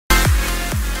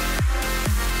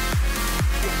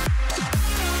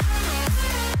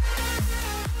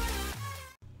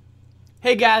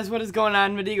Hey guys, what is going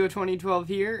on? Medigo 2012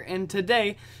 here, and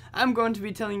today I'm going to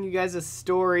be telling you guys a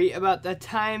story about the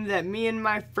time that me and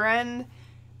my friend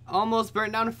almost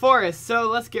burnt down a forest. So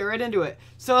let's get right into it.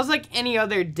 So it's like any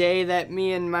other day that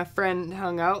me and my friend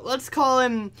hung out. Let's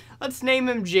name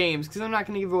him James, because I'm not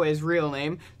going to give away his real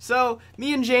name. So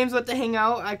me and James went to hang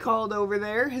out. I called over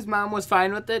there. His mom was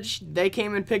fine with it. They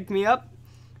came and picked me up.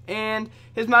 And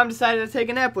his mom decided to take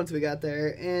a nap once we got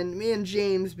there. And me and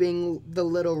James, being the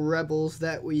little rebels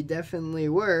that we definitely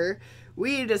were,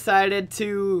 we decided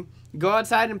to go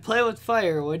outside and play with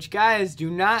fire. Which, guys, do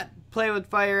not play with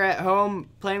fire at home.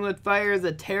 Playing with fire is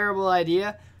a terrible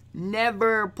idea.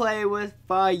 Never play with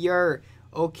fire,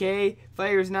 okay?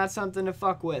 Fire is not something to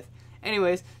fuck with.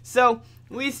 Anyways, so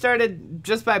we started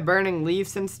just by burning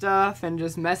leaves and stuff and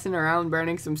just messing around,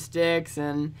 burning some sticks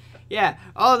and yeah,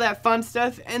 all that fun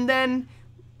stuff. And then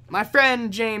my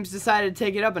friend James decided to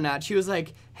take it up a notch. He was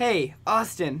like, hey,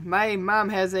 Austin, my mom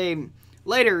has a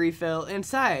lighter refill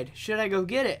inside. Should I go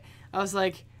get it? I was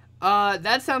like,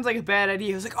 that sounds like a bad idea.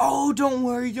 He was like, oh, don't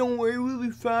worry, we'll be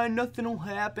fine. Nothing will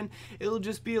happen. It'll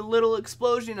just be a little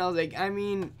explosion. I was like, I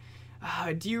mean,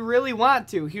 do you really want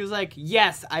to? He was like,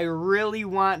 yes, I really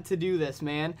want to do this,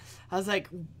 man. I was like,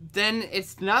 then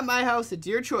it's not my house, it's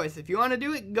your choice. If you want to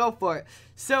do it, go for it.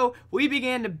 So we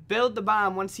began to build the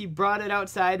bomb. Once he brought it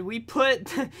outside, we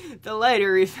put the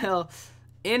lighter refill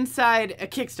inside a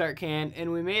Kickstart can,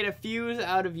 and we made a fuse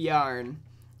out of yarn.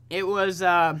 It was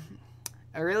a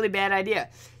really bad idea.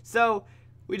 So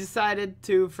we decided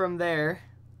to, from there,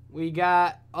 we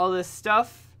got all this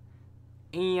stuff,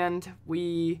 and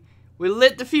we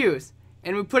lit the fuse,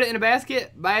 and we put it in a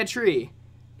basket by a tree.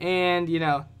 And, you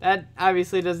know, that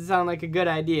obviously doesn't sound like a good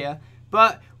idea.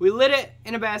 But we lit it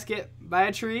in a basket by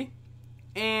a tree,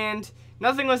 and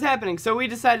nothing was happening. So we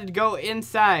decided to go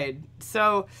inside.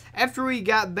 So after we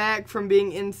got back from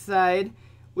being inside,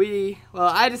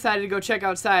 I decided to go check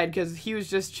outside because he was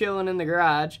just chilling in the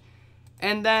garage.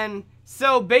 And then,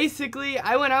 so basically,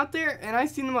 I went out there, and I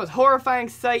seen the most horrifying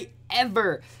sight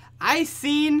ever. I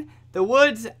seen the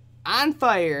woods on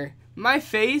fire. My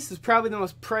face was probably the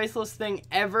most priceless thing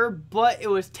ever, but it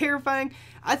was terrifying.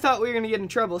 I thought we were going to get in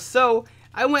trouble. So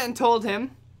I went and told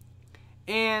him.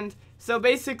 And so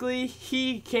basically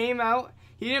he came out.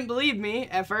 He didn't believe me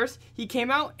at first. He came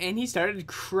out and he started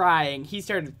crying. He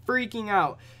started freaking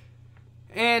out.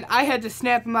 And I had to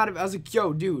snap him out of it. I was like,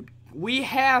 yo, dude, we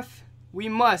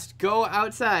must go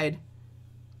outside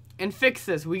and fix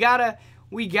this. We gotta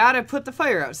put the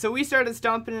fire out. So we started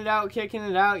stomping it out, kicking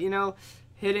it out, you know,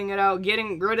 hitting it out,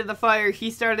 getting rid of the fire.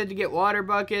 He started to get water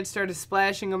buckets, started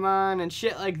splashing them on and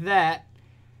shit like that.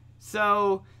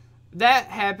 So that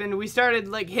happened. We started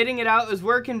like hitting it out. It was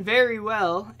working very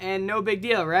well and no big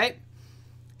deal, right?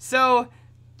 So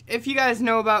if you guys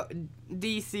know about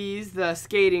DC's, the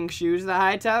skating shoes, the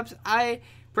high tops, I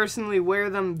personally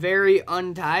wear them very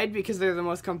untied because they're the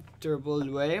most comfortable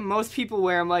way. Most people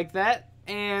wear them like that.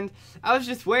 And I was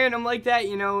just wearing them like that,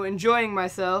 you know, enjoying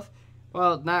myself.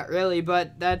 Well, not really,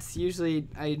 but that's usually,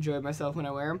 I enjoy myself when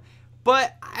I wear them.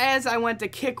 But as I went to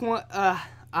kick a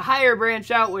higher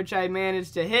branch out, which I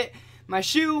managed to hit, my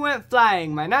shoe went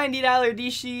flying. My $90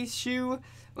 DC shoe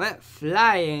went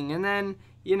flying. And then,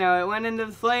 you know, it went into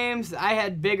the flames. I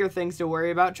had bigger things to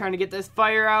worry about, trying to get this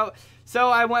fire out. So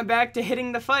I went back to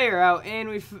hitting the fire out, and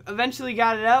we eventually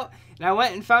got it out. And I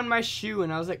went and found my shoe,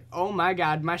 and I was like, oh my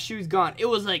god, my shoe's gone. It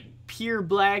was like pure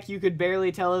black. You could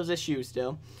barely tell it was a shoe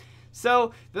still.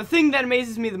 So the thing that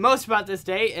amazes me the most about this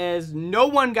day is no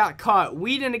one got caught.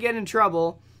 We didn't get in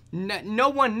trouble. No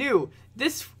one knew.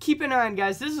 Keep an eye on,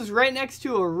 guys. This is right next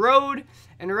to a road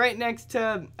and right next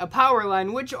to a power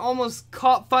line, which almost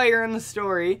caught fire in the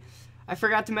story. I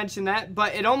forgot to mention that,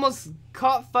 but it almost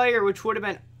caught fire, which would have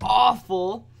been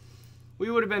awful.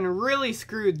 We would have been really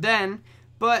screwed then,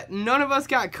 but none of us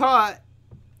got caught.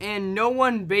 And no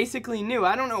one basically knew.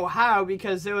 I don't know how,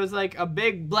 because there was like a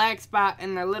big black spot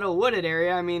in a little wooded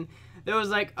area. I mean, there was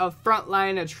like a front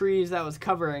line of trees that was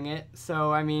covering it.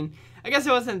 So, I mean, I guess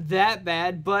it wasn't that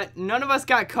bad, but none of us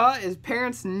got caught. His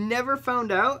parents never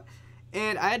found out.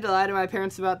 And I had to lie to my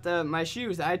parents about my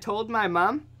shoes. I told my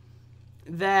mom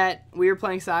that we were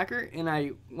playing soccer, and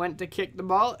I went to kick the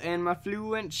ball, and my flu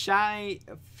went flying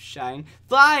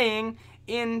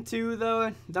into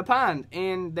the pond,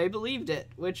 and they believed it,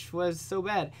 which was so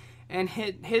bad. And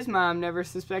his mom never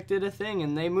suspected a thing,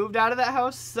 and they moved out of that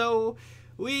house, so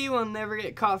we will never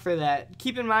get caught for that.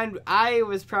 Keep in mind, I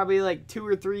was probably like 2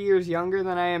 or 3 years younger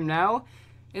than I am now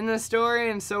in the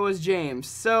story, and so was James.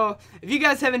 So if you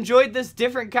guys have enjoyed this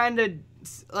different kind of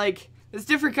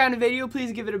video,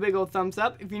 please give it a big old thumbs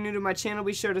up. If you're new to my channel,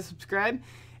 be sure to subscribe.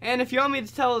 And if you want me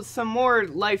to tell some more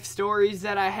life stories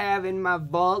that I have in my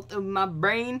vault of my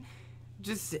brain,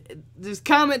 just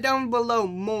comment down below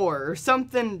more or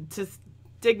something to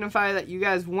signify that you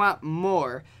guys want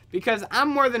more, because I'm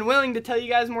more than willing to tell you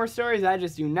guys more stories. I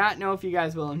just do not know if you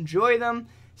guys will enjoy them.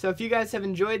 So if you guys have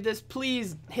enjoyed this,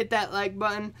 please hit that like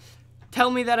button. Tell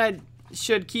me that I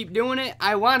should keep doing it.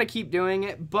 I want to keep doing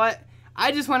it, but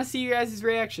I just want to see you guys'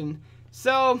 reaction.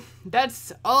 So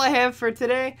that's all I have for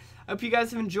today. I hope you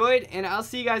guys have enjoyed, and I'll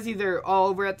see you guys either all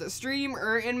over at the stream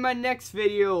or in my next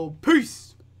video. Peace!